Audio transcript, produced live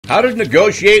How to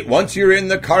negotiate once you're in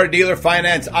the car dealer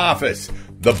finance office.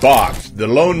 The box, the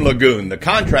loan lagoon, the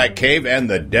contract cave, and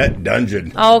the debt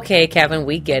dungeon. Okay, Kevin,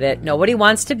 we get it. Nobody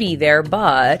wants to be there,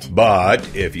 but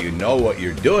if you know what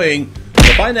you're doing,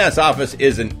 the finance office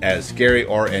isn't as scary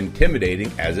or intimidating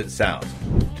as it sounds.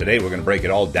 Today we're going to break it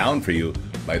all down for you.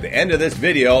 By the end of this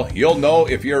video, you'll know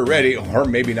if you're ready, or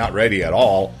maybe not ready at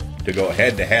all, to go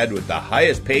head-to-head with the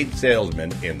highest paid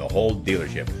salesman in the whole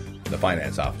dealership, the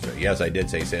finance officer. Yes, I did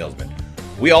say salesman.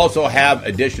 We also have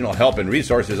additional help and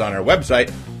resources on our website,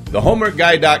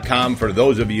 thehomeworkguy.com, for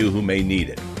those of you who may need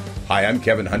it. Hi, I'm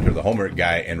Kevin Hunter, the Homework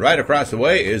Guy, and right across the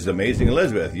way is amazing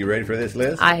Elizabeth. You ready for this,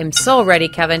 Liz? I am so ready,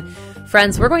 Kevin.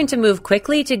 Friends, we're going to move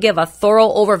quickly to give a thorough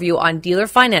overview on dealer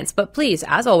finance, but please,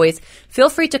 as always, feel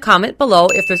free to comment below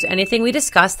if there's anything we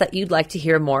discussed that you'd like to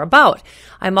hear more about.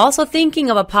 I'm also thinking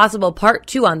of a possible part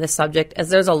 2 on this subject, as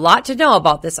there's a lot to know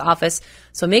about this office,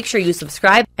 so make sure you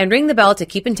subscribe and ring the bell to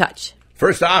keep in touch.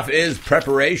 First off is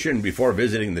preparation before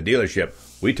visiting the dealership.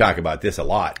 We talk about this a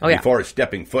lot. Oh, yeah. Before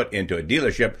stepping foot into a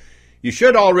dealership, you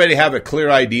should already have a clear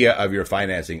idea of your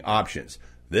financing options.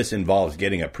 This involves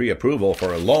getting a pre-approval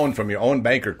for a loan from your own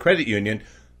bank or credit union.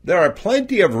 There are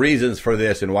plenty of reasons for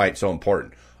this and why it's so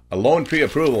important. A loan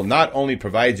pre-approval not only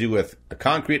provides you with a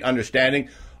concrete understanding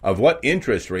of what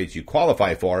interest rates you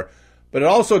qualify for, but it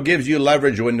also gives you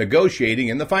leverage when negotiating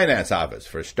in the finance office.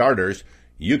 For starters,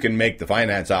 you can make the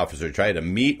finance officer try to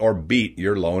meet or beat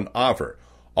your loan offer.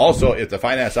 Also, if the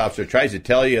finance officer tries to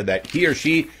tell you that he or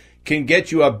she can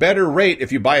get you a better rate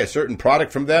if you buy a certain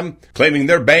product from them, claiming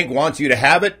their bank wants you to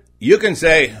have it, you can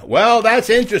say, well, that's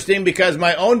interesting because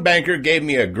my own banker gave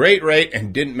me a great rate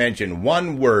and didn't mention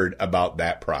one word about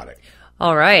that product.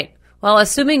 All right. Well,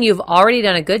 assuming you've already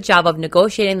done a good job of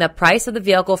negotiating the price of the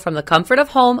vehicle from the comfort of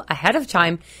home ahead of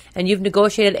time, and you've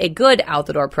negotiated a good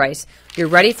out-the-door price, you're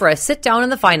ready for a sit-down in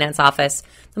the finance office.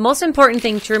 The most important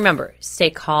thing to remember,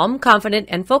 stay calm, confident,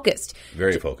 and focused.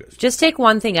 Very focused. Just take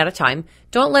one thing at a time.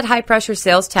 Don't let high-pressure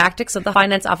sales tactics of the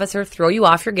finance officer throw you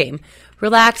off your game.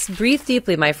 Relax, breathe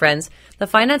deeply, my friends. The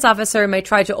finance officer may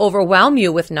try to overwhelm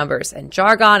you with numbers and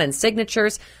jargon and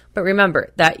signatures, but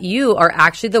remember that you are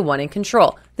actually the one in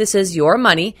control. This is your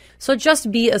money, so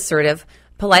just be assertive.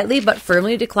 Politely but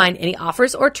firmly decline any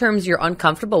offers or terms you're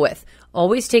uncomfortable with.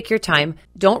 Always take your time.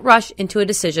 Don't rush into a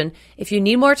decision. If you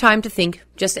need more time to think,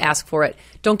 just ask for it.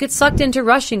 Don't get sucked into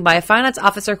rushing by a finance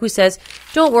officer who says,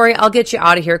 don't worry, I'll get you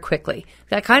out of here quickly.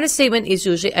 That kind of statement is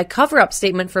usually a cover-up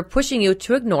statement for pushing you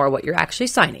to ignore what you're actually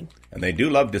signing. And they do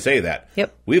love to say that.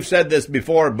 Yep. We've said this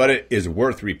before, but it is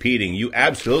worth repeating. You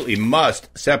absolutely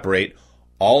must separate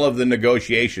all of the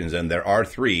negotiations, and there are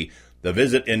 3. The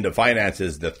visit into finance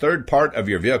is the third part of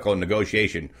your vehicle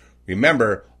negotiation.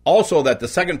 Remember also that the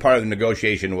second part of the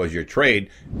negotiation was your trade,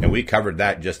 and we covered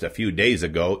that just a few days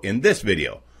ago in this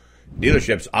video.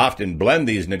 Dealerships often blend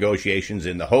these negotiations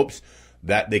in the hopes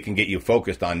that they can get you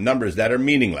focused on numbers that are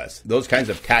meaningless. Those kinds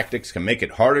of tactics can make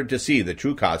it harder to see the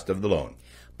true cost of the loan.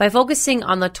 By focusing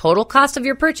on the total cost of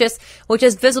your purchase, which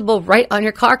is visible right on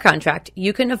your car contract,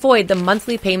 you can avoid the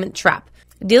monthly payment trap.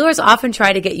 Dealers often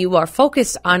try to get you more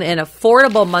focused on an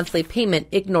affordable monthly payment,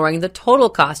 ignoring the total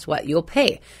cost, what you'll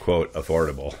pay. Quote,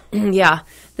 affordable. Yeah,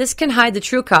 this can hide the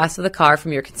true cost of the car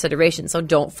from your consideration, so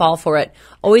don't fall for it.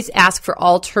 Always ask for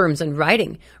all terms in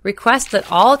writing. Request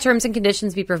that all terms and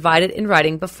conditions be provided in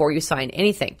writing before you sign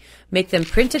anything. Make them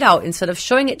printed out instead of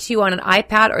showing it to you on an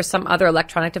iPad or some other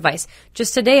electronic device.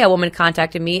 Just today, a woman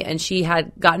contacted me and she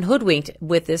had gotten hoodwinked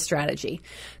with this strategy.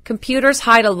 Computers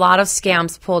hide a lot of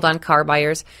scams pulled on car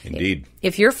buyers. Indeed.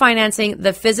 If you're financing,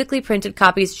 the physically printed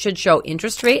copies should show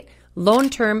interest rate, loan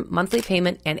term, monthly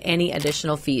payment, and any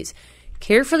additional fees.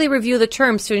 Carefully review the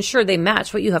terms to ensure they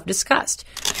match what you have discussed.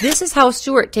 This is how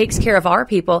Stuart takes care of our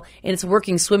people, and it's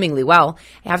working swimmingly well.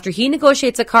 After he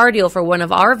negotiates a car deal for one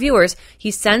of our viewers,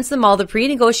 he sends them all the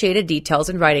pre-negotiated details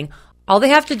in writing. All they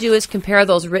have to do is compare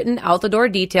those written out-the-door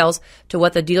details to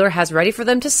what the dealer has ready for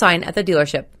them to sign at the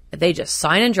dealership. They just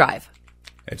sign and drive.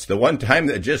 It's the one time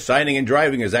that just signing and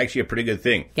driving is actually a pretty good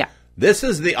thing. Yeah. This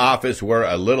is the office where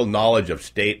a little knowledge of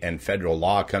state and federal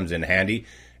law comes in handy,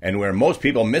 and where most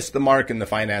people miss the mark in the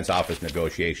finance office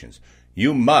negotiations.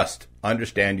 You must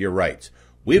understand your rights.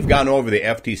 We've gone over the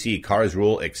FTC CARS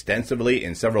rule extensively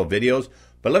in several videos,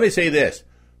 but let me say this.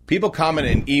 People comment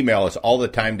and email us all the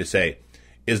time to say,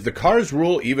 is the CARS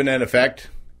rule even in effect?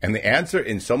 And the answer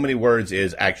in so many words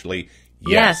is actually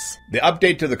yes. The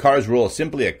update to the CARS rule is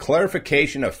simply a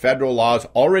clarification of federal laws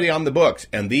already on the books,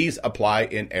 and these apply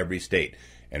in every state.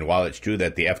 And while it's true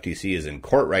that the FTC is in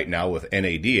court right now with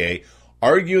NADA,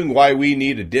 arguing why we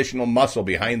need additional muscle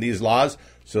behind these laws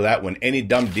so that when any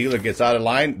dumb dealer gets out of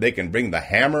line, they can bring the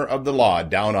hammer of the law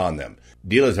down on them.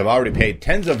 Dealers have already paid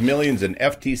tens of millions in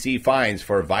FTC fines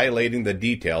for violating the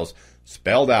details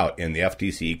spelled out in the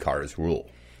FTC CARS rule.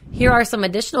 Here are some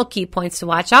additional key points to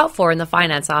watch out for in the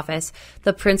finance office.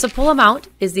 The principal amount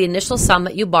is the initial sum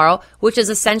that you borrow, which is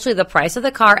essentially the price of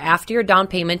the car after your down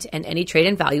payment and any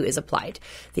trade-in value is applied.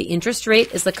 The interest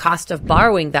rate is the cost of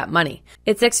borrowing that money.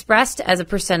 It's expressed as a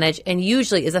percentage and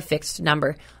usually is a fixed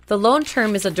number. The loan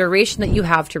term is a duration that you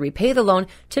have to repay the loan,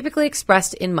 typically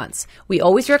expressed in months. We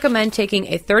always recommend taking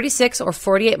a 36 or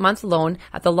 48-month loan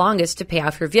at the longest to pay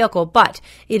off your vehicle, but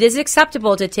it is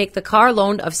acceptable to take the car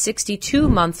loan of 62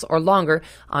 months or longer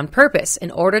on purpose in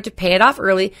order to pay it off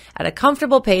early at a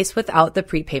comfortable pace without the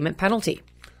prepayment penalty.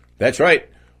 That's right.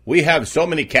 We have so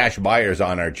many cash buyers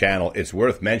on our channel, it's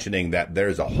worth mentioning that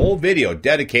there's a whole video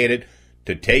dedicated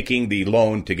to taking the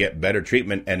loan to get better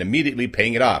treatment and immediately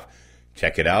paying it off.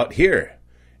 Check it out here.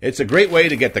 It's a great way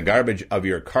to get the garbage of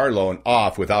your car loan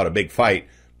off without a big fight,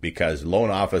 because loan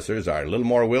officers are a little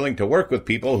more willing to work with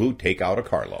people who take out a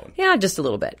car loan. Yeah, just a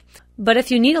little bit. But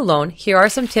if you need a loan, here are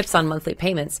some tips on monthly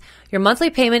payments. Your monthly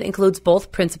payment includes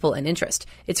both principal and interest.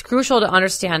 It's crucial to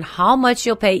understand how much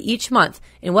you'll pay each month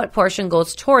and what portion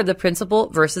goes toward the principal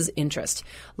versus interest.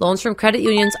 Loans from credit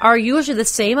unions are usually the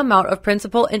same amount of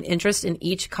principal and interest in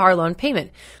each car loan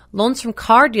payment. Loans from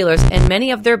car dealers and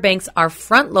many of their banks are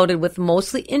front-loaded, with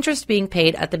mostly interest being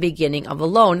paid at the beginning of the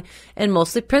loan and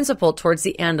mostly principal towards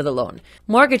the end of the loan.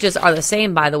 Mortgages are the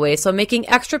same, by the way, so making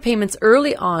extra payments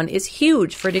early on is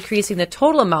huge for decreasing the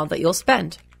total amount that you'll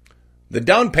spend. The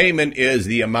down payment is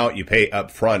the amount you pay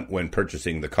up front when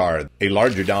purchasing the car. A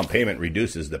larger down payment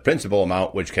reduces the principal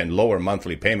amount, which can lower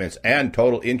monthly payments and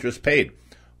total interest paid.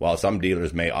 While some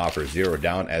dealers may offer zero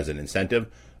down as an incentive,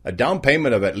 a down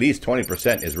payment of at least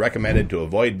 20% is recommended to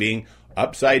avoid being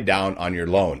upside down on your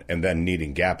loan and then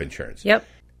needing gap insurance. Yep.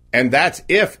 And that's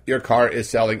if your car is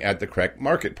selling at the correct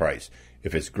market price.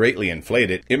 If it's greatly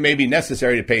inflated, it may be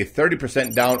necessary to pay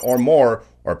 30% down or more,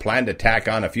 or plan to tack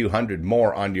on a few hundred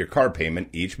more onto your car payment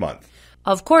each month.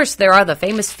 Of course, there are the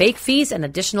famous fake fees and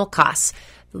additional costs.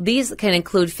 These can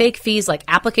include fake fees like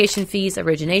application fees,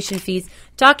 origination fees,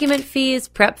 document fees,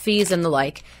 prep fees, and the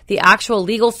like. The actual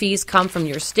legal fees come from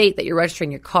your state that you're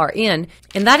registering your car in,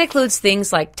 and that includes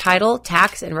things like title,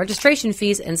 tax, and registration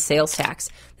fees and sales tax.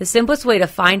 The simplest way to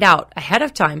find out ahead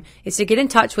of time is to get in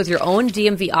touch with your own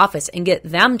DMV office and get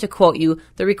them to quote you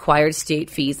the required state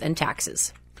fees and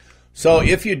taxes. So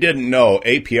if you didn't know,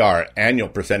 APR, annual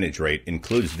percentage rate,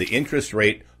 includes the interest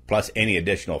rate plus any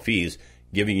additional fees,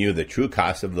 giving you the true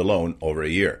cost of the loan over a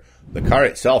year. The car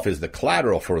itself is the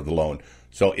collateral for the loan.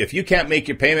 So if you can't make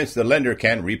your payments, the lender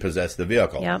can repossess the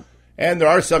vehicle. Yep. And there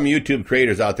are some YouTube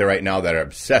creators out there right now that are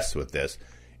obsessed with this.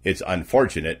 It's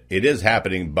unfortunate. It is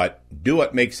happening, but do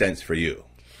what makes sense for you.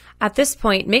 At this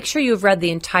point, make sure you've read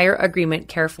the entire agreement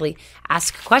carefully.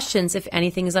 Ask questions if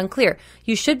anything is unclear.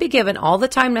 You should be given all the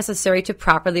time necessary to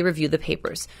properly review the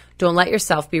papers. Don't let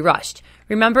yourself be rushed.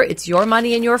 Remember, it's your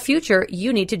money and your future.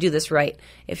 You need to do this right.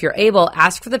 If you're able,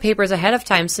 ask for the papers ahead of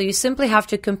time, so you simply have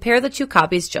to compare the two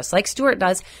copies just like Stuart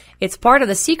does. It's part of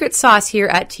the secret sauce here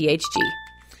at THG.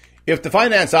 If the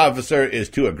finance officer is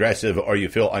too aggressive or you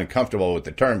feel uncomfortable with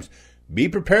the terms, be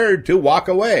prepared to walk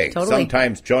away. Totally.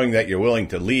 Sometimes showing that you're willing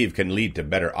to leave can lead to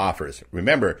better offers.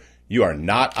 Remember, you are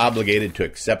not obligated to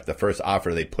accept the first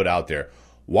offer they put out there.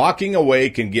 Walking away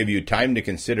can give you time to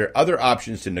consider other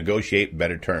options to negotiate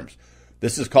better terms.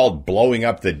 This is called blowing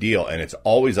up the deal, and it's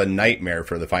always a nightmare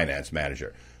for the finance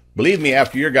manager. Believe me,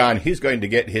 after you're gone, he's going to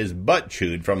get his butt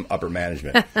chewed from upper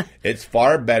management. It's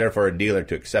far better for a dealer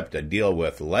to accept a deal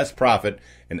with less profit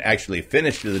and actually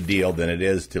finish the deal than it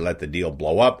is to let the deal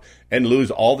blow up and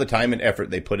lose all the time and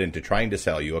effort they put into trying to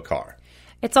sell you a car.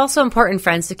 It's also important,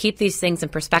 friends, to keep these things in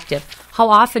perspective. How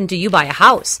often do you buy a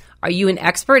house? Are you an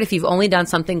expert if you've only done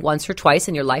something once or twice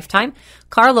in your lifetime?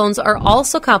 Car loans are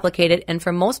also complicated, and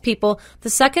for most people, the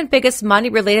second biggest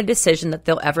money-related decision that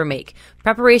they'll ever make.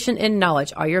 Preparation and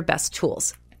knowledge are your best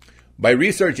tools. By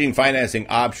researching financing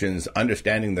options,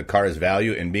 understanding the car's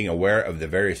value, and being aware of the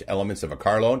various elements of a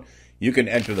car loan, you can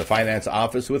enter the finance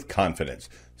office with confidence.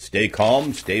 Stay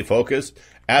calm, stay focused,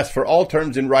 ask for all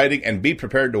terms in writing, and be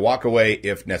prepared to walk away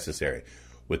if necessary.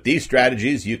 With these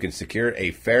strategies, you can secure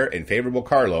a fair and favorable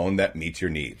car loan that meets your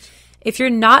needs. If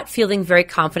you're not feeling very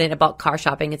confident about car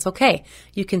shopping, it's okay.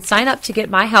 You can sign up to get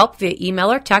my help via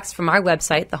email or text from our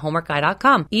website,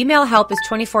 thehomeworkguy.com. Email help is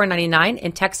 $24.99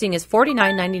 and texting is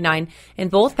 $49.99, and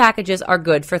both packages are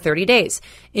good for 30 days.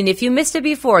 And if you missed it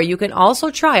before, you can also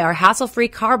try our hassle-free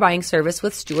car buying service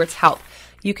with Stuart's help.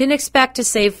 You can expect to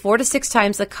save 4 to 6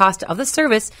 times the cost of the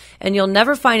service, and you'll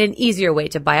never find an easier way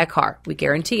to buy a car. We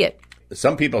guarantee it.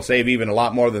 Some people save even a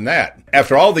lot more than that.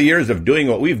 After all the years of doing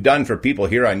what we've done for people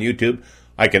here on YouTube,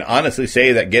 I can honestly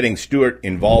say that getting Stuart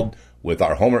involved with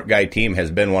our Homework Guy team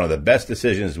has been one of the best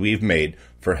decisions we've made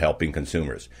for helping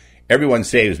consumers. Everyone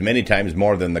saves many times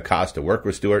more than the cost to work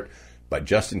with Stuart, but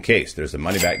just in case, there's a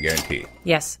money-back guarantee.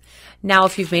 Yes. Now,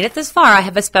 if you've made it this far, I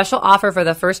have a special offer for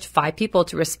the first 5 people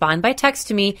to respond by text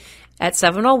to me at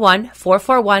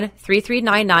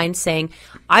 701-441-3399 saying,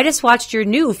 I just watched your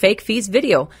new fake fees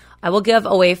video. I will give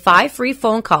away 5 free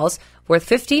phone calls worth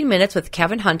 15 minutes with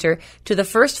Kevin Hunter to the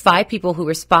first 5 people who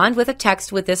respond with a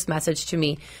text with this message to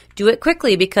me. Do it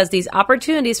quickly because these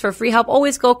opportunities for free help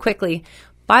always go quickly.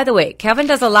 By the way, Kevin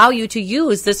does allow you to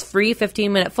use this free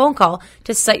 15-minute phone call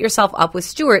to set yourself up with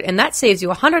Stuart, and that saves you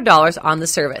 $100 on the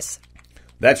service.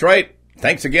 That's right.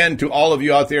 Thanks again to all of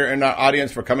you out there in our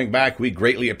audience for coming back. We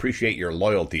greatly appreciate your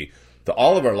loyalty. To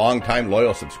all of our longtime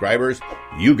loyal subscribers,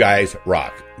 you guys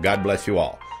rock. God bless you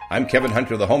all. I'm Kevin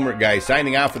Hunter, the Homework Guy,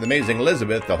 signing off with amazing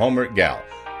Elizabeth, the Homework Gal.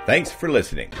 Thanks for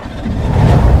listening.